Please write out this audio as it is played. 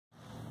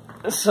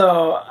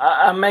So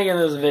I'm making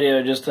this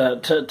video just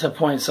to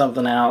point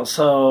something out.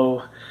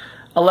 So,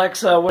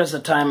 Alexa, what is the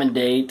time and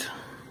date?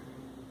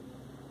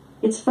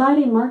 It's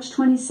Friday, March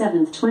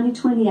 27th,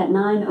 2020 at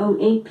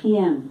 9:08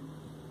 p.m.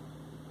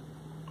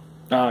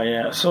 Oh,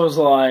 yeah. So it's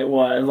like,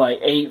 what,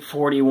 like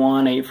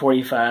 8:41,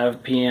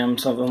 8:45 p.m.,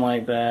 something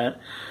like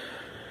that.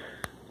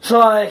 So,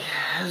 like,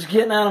 I was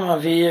getting out of my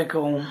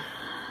vehicle.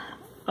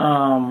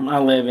 I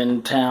live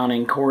in town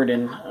in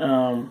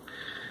Corydon.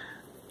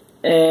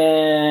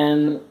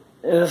 And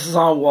this is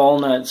on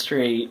Walnut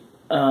Street,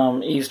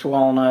 East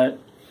Walnut.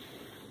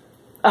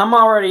 I'm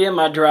already in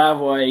my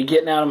driveway,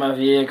 getting out of my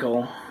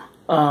vehicle.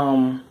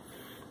 And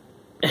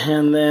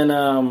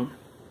then,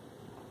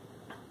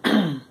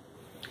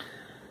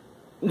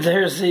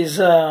 there's this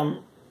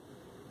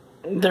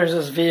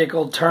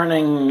vehicle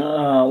turning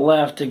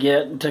left to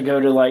go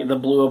to like the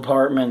Blue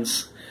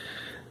Apartments,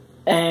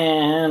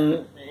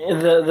 and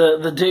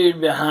the dude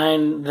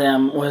behind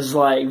them was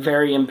like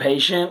very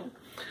impatient.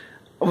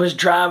 Was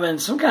driving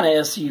some kind of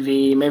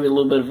SUV, maybe a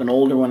little bit of an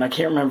older one. I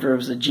can't remember if it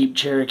was a Jeep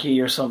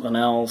Cherokee or something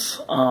else.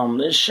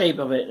 The shape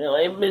of it, now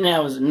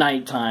it was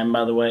nighttime,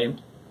 by the way,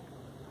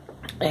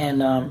 and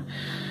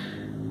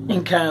you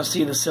can kind of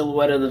see the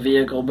silhouette of the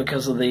vehicle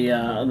because of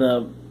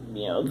the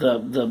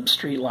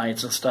street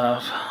lights and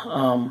stuff.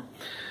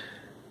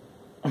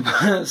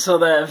 So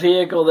that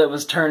vehicle that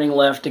was turning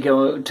left to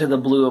go to the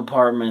Blue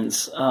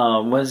Apartments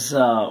was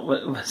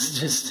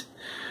just,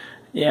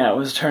 yeah, it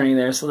was turning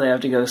there, so they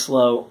have to go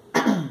slow.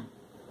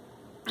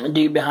 The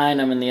dude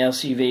behind him in the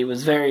SUV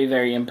was very,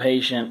 very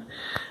impatient,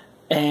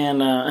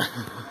 and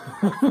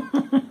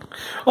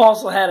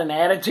also had an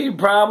attitude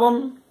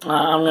problem.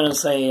 I'm going to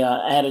say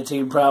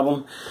attitude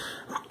problem,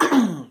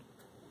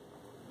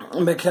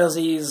 because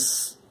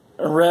he's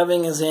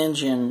revving his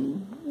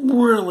engine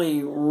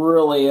really,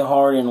 really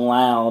hard and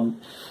loud.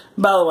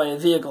 By the way, the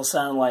vehicle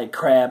sounded like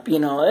crap. You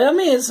know, I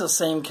mean, it's the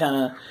same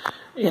kind of,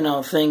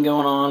 thing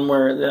going on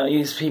where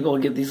these people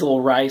get these little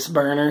rice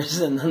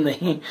burners, and then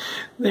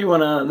they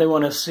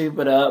wanna soup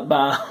it up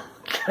by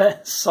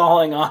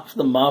sawing off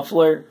the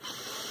muffler.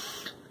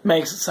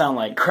 Makes it sound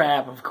like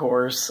crap, of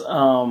course.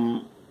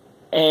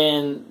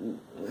 And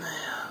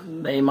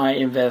they might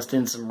invest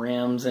in some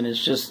rims, and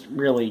it's just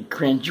really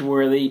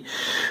cringeworthy.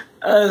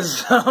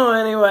 So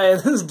anyway,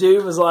 this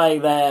dude was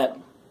like that,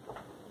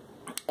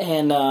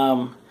 and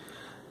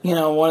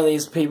one of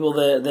these people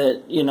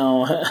that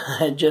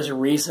had just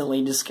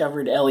recently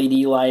discovered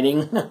LED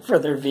lighting for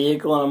their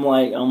vehicle, and I'm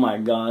like, oh my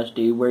gosh,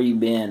 dude, where you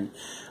been?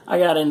 I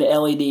got into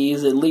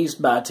LEDs at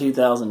least by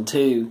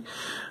 2002.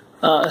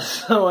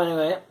 So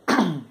anyway,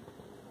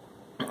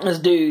 this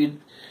dude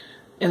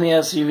in the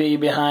SUV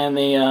behind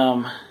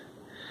the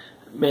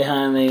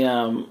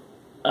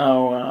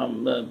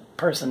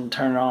person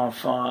turned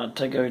off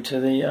to go to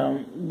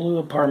the Blue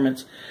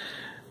Apartments.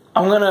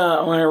 I'm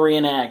gonna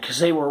reenact, because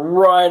they were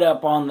right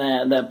up on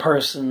that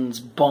person's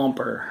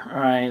bumper. All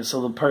right,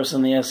 so the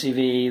person in the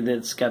SUV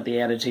that's got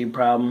the attitude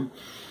problem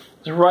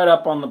is right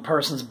up on the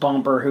person's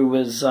bumper who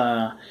was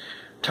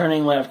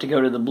turning left to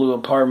go to the Blue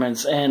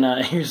Apartments. And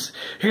here's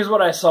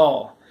what I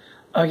saw.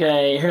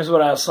 Okay, here's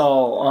what I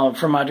saw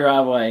from my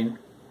driveway.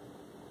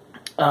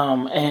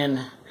 And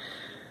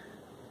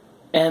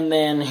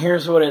then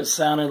here's what it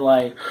sounded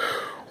like.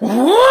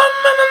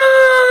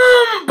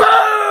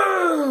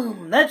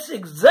 That's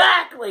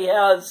exactly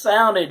how it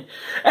sounded.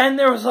 And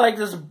there was like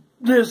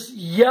this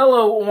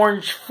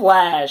yellow-orange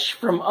flash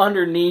from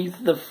underneath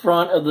the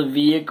front of the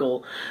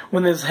vehicle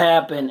when this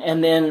happened.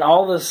 And then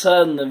all of a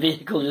sudden, the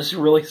vehicle just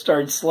really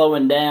started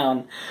slowing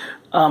down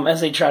as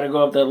they try to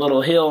go up that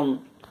little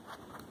hill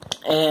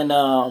and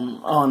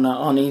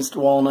on East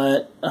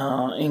Walnut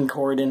in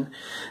Corydon.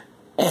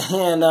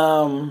 And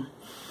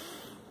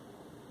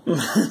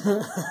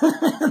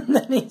and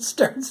then he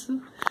starts...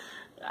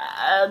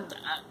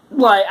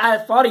 I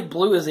thought he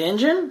blew his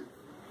engine,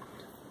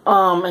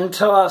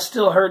 until I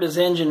still heard his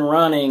engine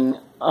running,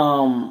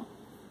 10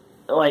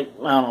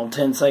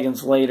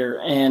 seconds later,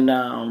 and,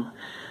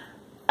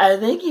 I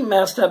think he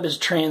messed up his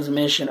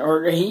transmission,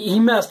 or he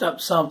messed up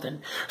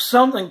something.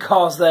 Something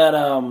caused that,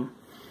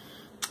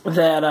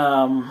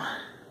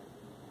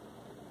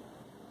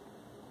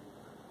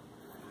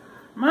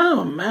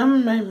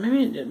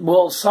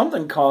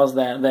 something caused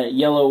that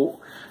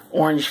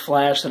yellow-orange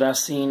flash that I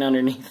seen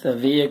underneath the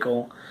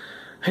vehicle.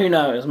 Who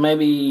knows?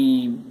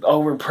 Maybe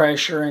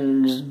overpressure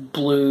and just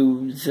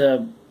blew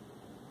the...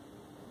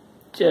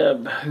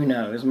 who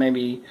knows?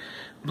 Maybe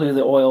blew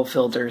the oil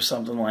filter or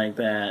something like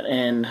that.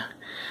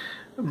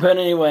 But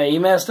anyway, he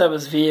messed up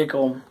his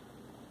vehicle.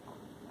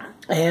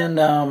 And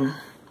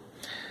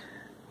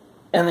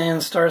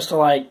then starts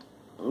to,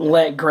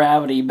 let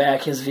gravity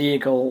back his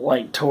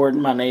vehicle, toward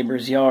my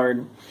neighbor's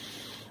yard.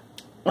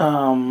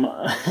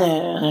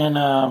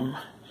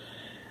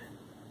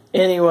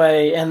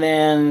 Anyway, and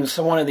then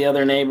so one of the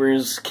other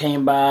neighbors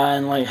came by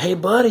and hey,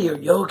 buddy, are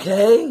you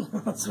okay?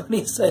 That's what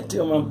he said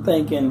to him. I'm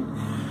thinking,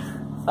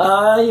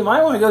 you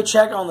might want to go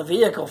check on the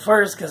vehicle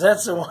first, because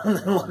that's the one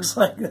that looks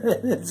like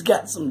it's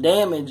got some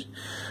damage.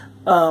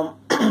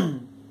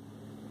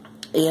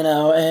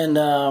 and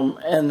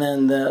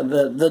then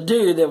the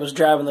dude that was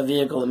driving the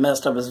vehicle that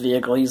messed up his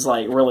vehicle, he's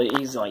like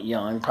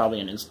young, probably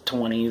in his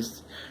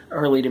 20s,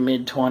 early to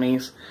mid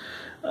 20s,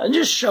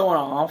 just showing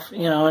off,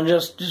 and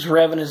just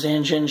revving his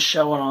engine,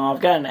 showing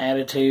off, got an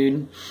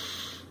attitude,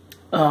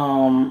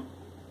 and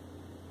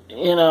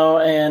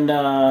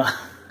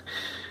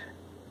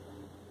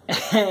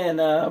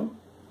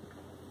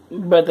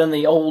but then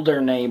the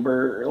older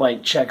neighbor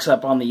like checks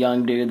up on the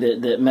young dude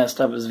that messed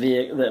up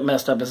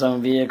his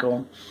own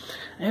vehicle.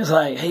 And he's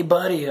like, "Hey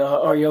buddy,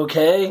 are you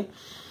okay?"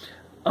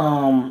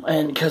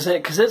 And because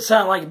it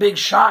sounded like a big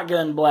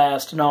shotgun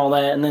blast and all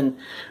that. And then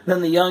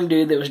the young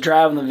dude that was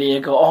driving the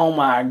vehicle, oh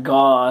my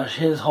gosh,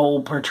 his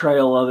whole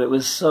portrayal of it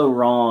was so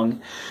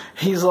wrong.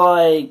 He's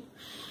like,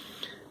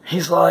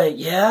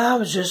 "Yeah,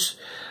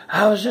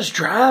 I was just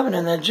driving,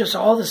 and then just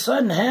all of a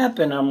sudden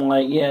happened." I'm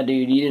like, "Yeah,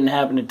 dude, you didn't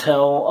happen to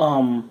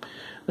tell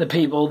the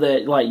people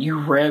that like you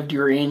revved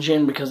your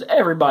engine?" Because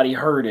everybody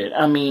heard it.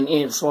 I mean,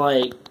 it's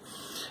like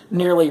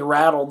nearly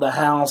rattled the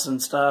house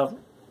and stuff.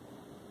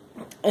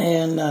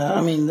 And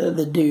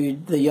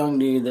the young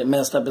dude that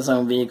messed up his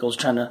own vehicle is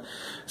trying to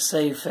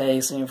save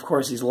face, and of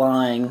course he's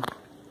lying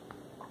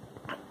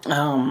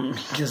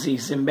because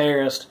he's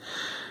embarrassed.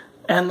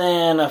 And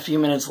then a few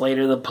minutes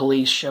later, the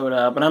police showed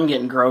up, and I'm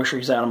getting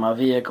groceries out of my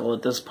vehicle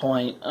at this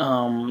point.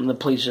 The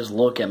police just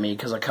look at me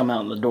because I come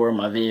out in the door of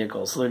my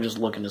vehicle, so they're just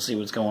looking to see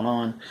what's going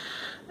on.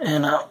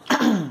 And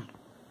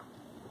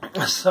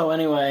so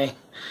anyway,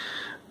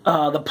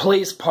 the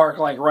police park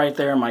like right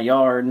there in my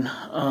yard,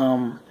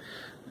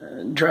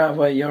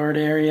 driveway yard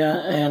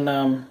area, and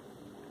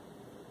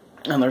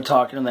they're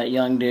talking to that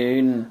young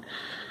dude, and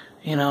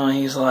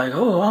he's like,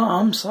 "Oh,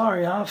 I'm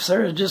sorry,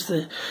 officer. It's just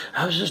that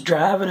I was just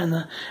driving,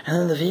 and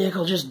then the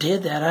vehicle just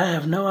did that. I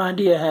have no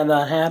idea how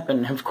that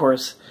happened." And of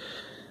course,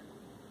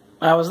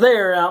 I was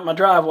there out in my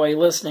driveway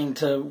listening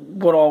to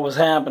what all was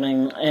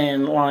happening,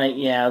 and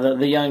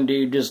the young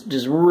dude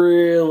just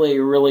really,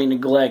 really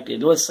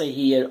neglected. Let's say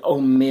he had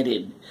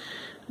omitted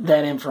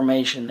that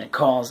information that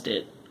caused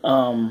it.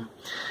 And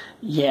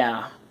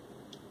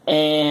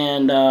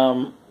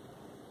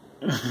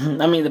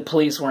the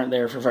police weren't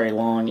there for very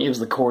long. It was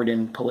the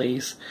Corydon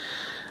police.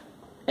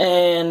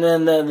 And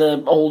then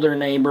the older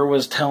neighbor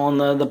was telling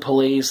the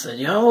police that,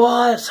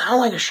 it sounded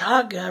like a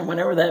shotgun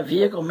whenever that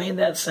vehicle made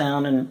that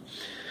sound. And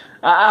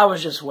I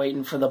was just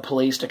waiting for the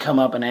police to come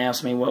up and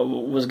ask me what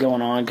was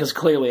going on, because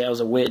clearly I was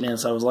a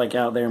witness. I was like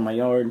out there in my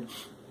yard,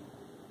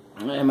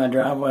 in my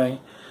driveway.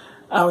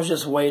 I was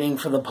just waiting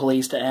for the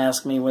police to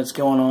ask me what's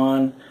going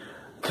on,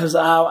 because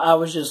I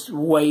was just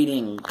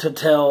waiting to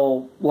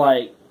tell,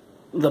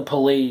 the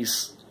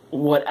police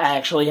what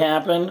actually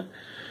happened.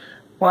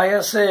 Like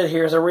I said,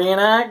 here's a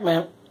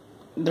reenactment.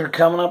 They're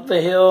coming up the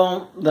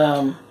hill.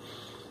 The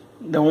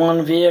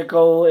one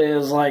vehicle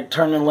is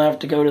turning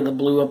left to go to the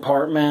blue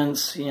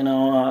apartments,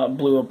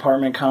 blue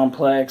apartment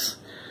complex,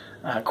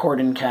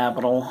 Corydon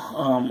Capital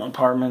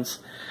apartments,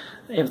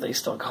 if they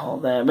still call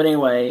it that. But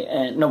anyway,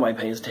 and nobody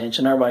pays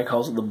attention. Everybody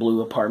calls it the blue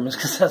apartments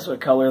because that's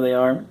what color they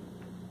are.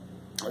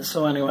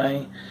 So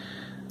anyway,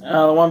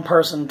 the one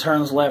person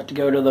turns left to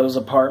go to those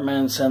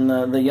apartments, and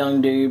the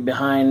young dude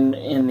behind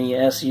in the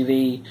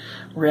SUV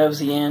revs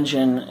the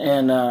engine,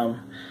 and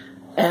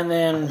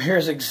then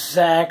here's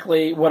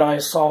exactly what I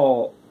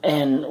saw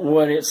and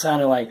what it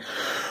sounded like.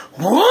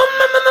 Boom!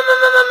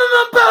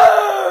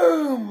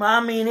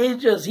 I mean,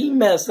 he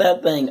messed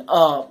that thing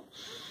up.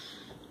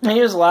 He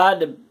just lied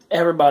to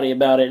everybody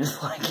about it. It's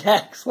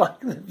acts like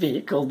the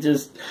vehicle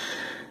just,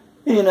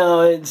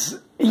 it's...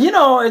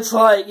 it's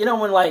like, when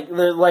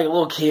the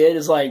little kid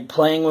is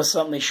playing with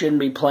something they shouldn't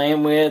be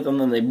playing with, and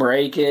then they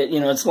break it.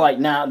 It's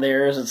not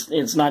theirs.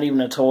 It's not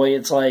even a toy.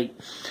 It's like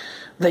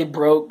they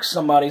broke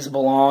somebody's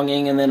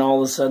belonging, and then all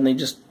of a sudden they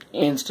just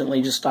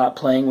instantly just stop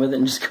playing with it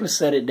and just go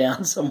set it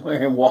down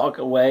somewhere and walk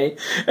away.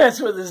 That's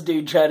what this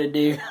dude tried to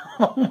do.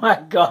 Oh my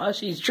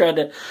gosh, he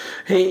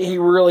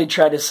really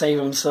tried to save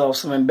himself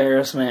some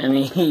embarrassment, and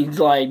he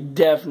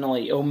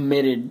definitely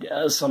omitted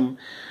some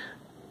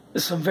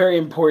very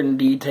important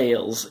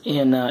details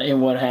in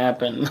what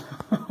happened.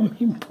 I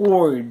mean,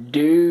 poor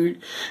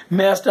dude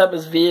messed up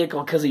his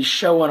vehicle because he's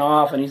showing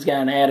off and he's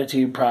got an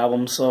attitude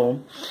problem.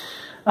 So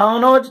I don't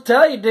know what to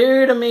tell you,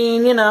 dude. I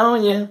mean,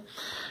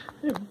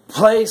 you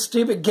play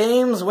stupid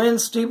games, win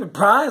stupid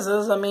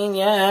prizes. I mean,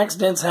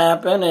 accidents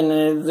happen,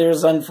 and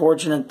there's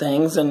unfortunate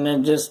things, and a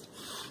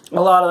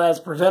lot of that's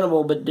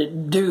preventable. But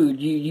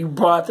dude, you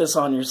brought this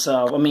on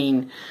yourself. I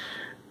mean,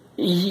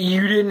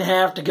 you didn't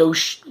have to go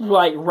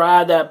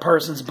ride that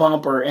person's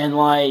bumper and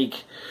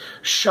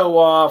show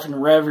off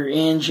and rev your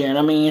engine.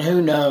 I mean,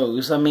 who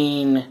knows? I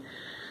mean,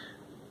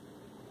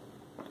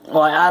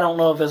 I don't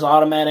know if it's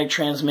automatic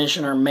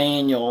transmission or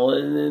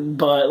manual,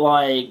 but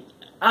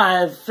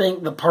I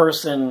think the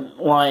person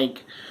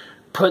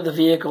put the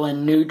vehicle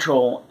in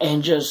neutral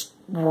and just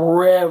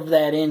rev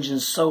that engine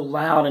so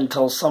loud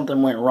until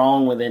something went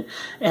wrong with it.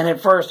 And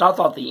at first I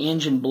thought the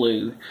engine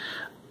blew.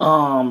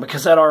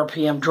 Because that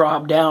RPM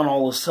dropped down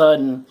all of a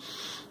sudden,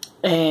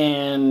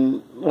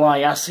 and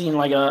like I seen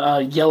like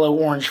a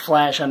yellow-orange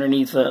flash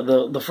underneath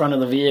the front of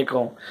the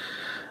vehicle.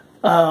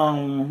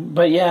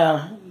 But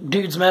yeah,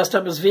 dude's messed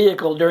up his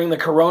vehicle during the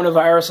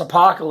coronavirus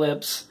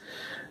apocalypse,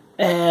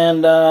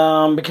 and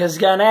because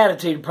he's got an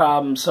attitude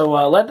problem. So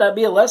let that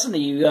be a lesson to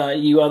you,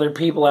 you other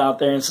people out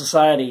there in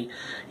society.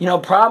 You know,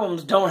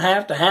 problems don't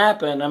have to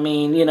happen. I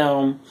mean, you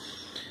know,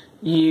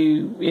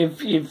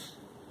 if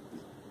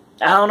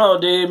I don't know,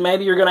 dude,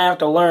 maybe you're gonna have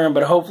to learn,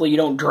 but hopefully you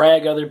don't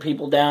drag other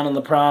people down in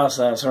the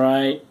process,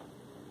 right?